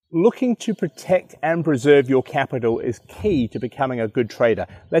Looking to protect and preserve your capital is key to becoming a good trader.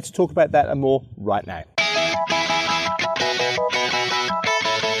 Let's talk about that and more right now.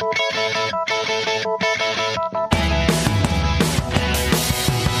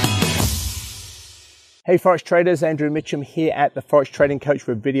 Hey Forex traders, Andrew Mitchum here at the Forex Trading Coach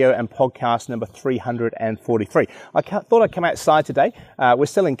for video and podcast number 343. I thought I'd come outside today. We're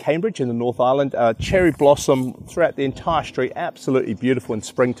still in Cambridge in the North Island. Cherry blossom throughout the entire street, absolutely beautiful in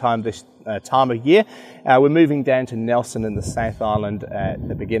springtime this time of year. We're moving down to Nelson in the South Island at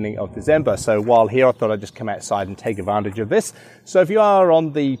the beginning of December. So while here, I thought I'd just come outside and take advantage of this. So if you are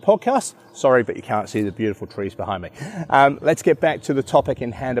on the podcast, sorry, but you can't see the beautiful trees behind me. Let's get back to the topic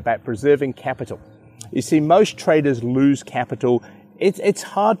in hand about preserving capital. You see, most traders lose capital. It's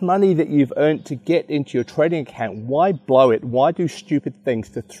hard money that you've earned to get into your trading account. Why blow it? Why do stupid things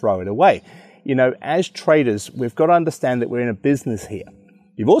to throw it away? You know, as traders, we've got to understand that we're in a business here.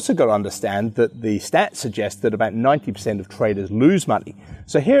 You've also got to understand that the stats suggest that about 90% of traders lose money.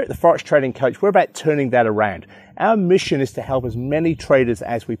 So here at the Forex Trading Coach, we're about turning that around. Our mission is to help as many traders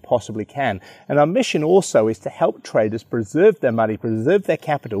as we possibly can. And our mission also is to help traders preserve their money, preserve their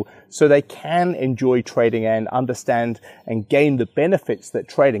capital, so they can enjoy trading and understand and gain the benefits that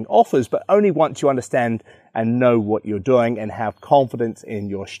trading offers, but only once you understand and know what you're doing and have confidence in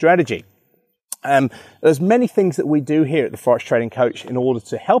your strategy. There's many things that we do here at the Forex Trading Coach in order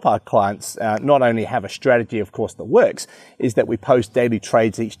to help our clients not only have a strategy, of course, that works, is that we post daily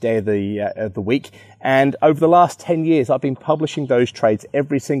trades each day of the week. And over the last 10 years, I've been publishing those trades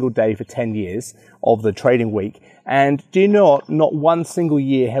every single day for 10 years of the trading week. And do you know, not one single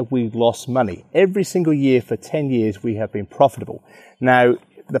year have we lost money. Every single year for 10 years, we have been profitable. Now,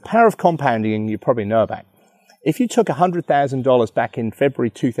 the power of compounding, you probably know about. If you took $100,000 back in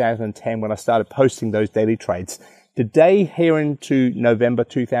February 2010 when I started posting those daily trades, today here into November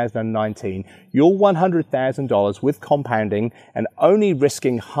 2019, your $100,000 with compounding and only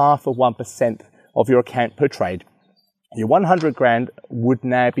risking half of 1% of your account per trade, your 100 grand would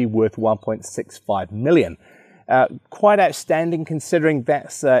now be worth 1.65 million. Quite outstanding considering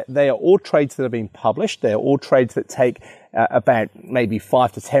they are all trades that have been published. They are all trades that take about maybe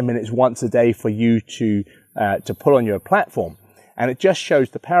 5 to 10 minutes once a day for you to put on your platform. And it just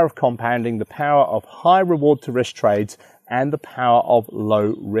shows the power of compounding, the power of high reward to risk trades, and the power of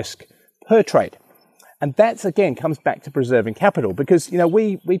low risk per trade. And that's, again, comes back to preserving capital because, you know,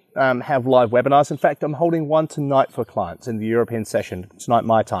 we have live webinars. In fact, I'm holding one tonight for clients in the European session, tonight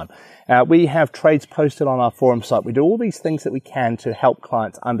my time. We have trades posted on our forum site. We do all these things that we can to help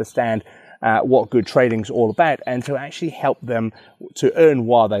clients understand what good trading is all about and to actually help them to earn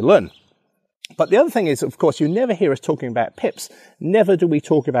while they learn. But the other thing is, of course, you never hear us talking about pips. Never do we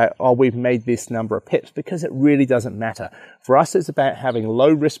talk about, oh, we've made this number of pips, because it really doesn't matter. For us, it's about having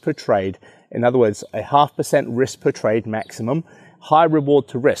low risk per trade. In other words, a 0.5% risk per trade maximum, high reward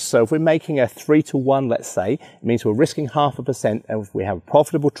to risk. So if we're making a 3-to-1, let's say, it means we're risking 0.5%. And if we have a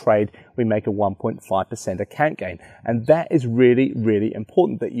profitable trade, we make a 1.5% account gain. And that is really, really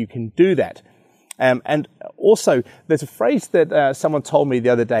important that you can do that. And also, there's a phrase that someone told me the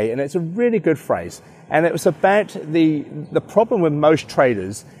other day, and it's a really good phrase. And it was about the problem with most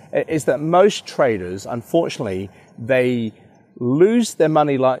traders is that most traders, unfortunately, they lose their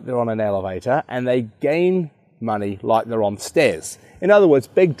money like they're on an elevator, and they gain money like they're on stairs. In other words,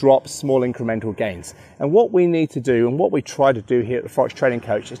 big drops, small incremental gains. And what we need to do, and what we try to do here at the Forex Trading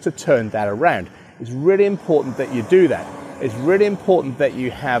Coach, is to turn that around. It's really important that you do that. It's really important that you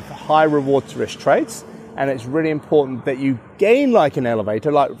have high reward to risk trades, and it's really important that you gain like an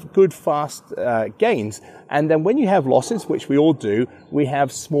elevator, like good fast gains. And then when you have losses, which we all do, we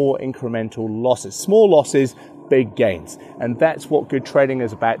have small incremental losses. Small losses, big gains. And that's what good trading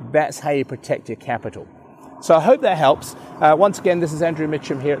is about. That's how you protect your capital. So I hope that helps. Once again, this is Andrew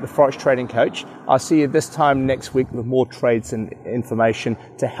Mitchum here at the Forex Trading Coach. I'll see you this time next week with more trades and information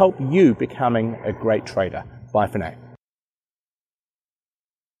to help you becoming a great trader. Bye for now.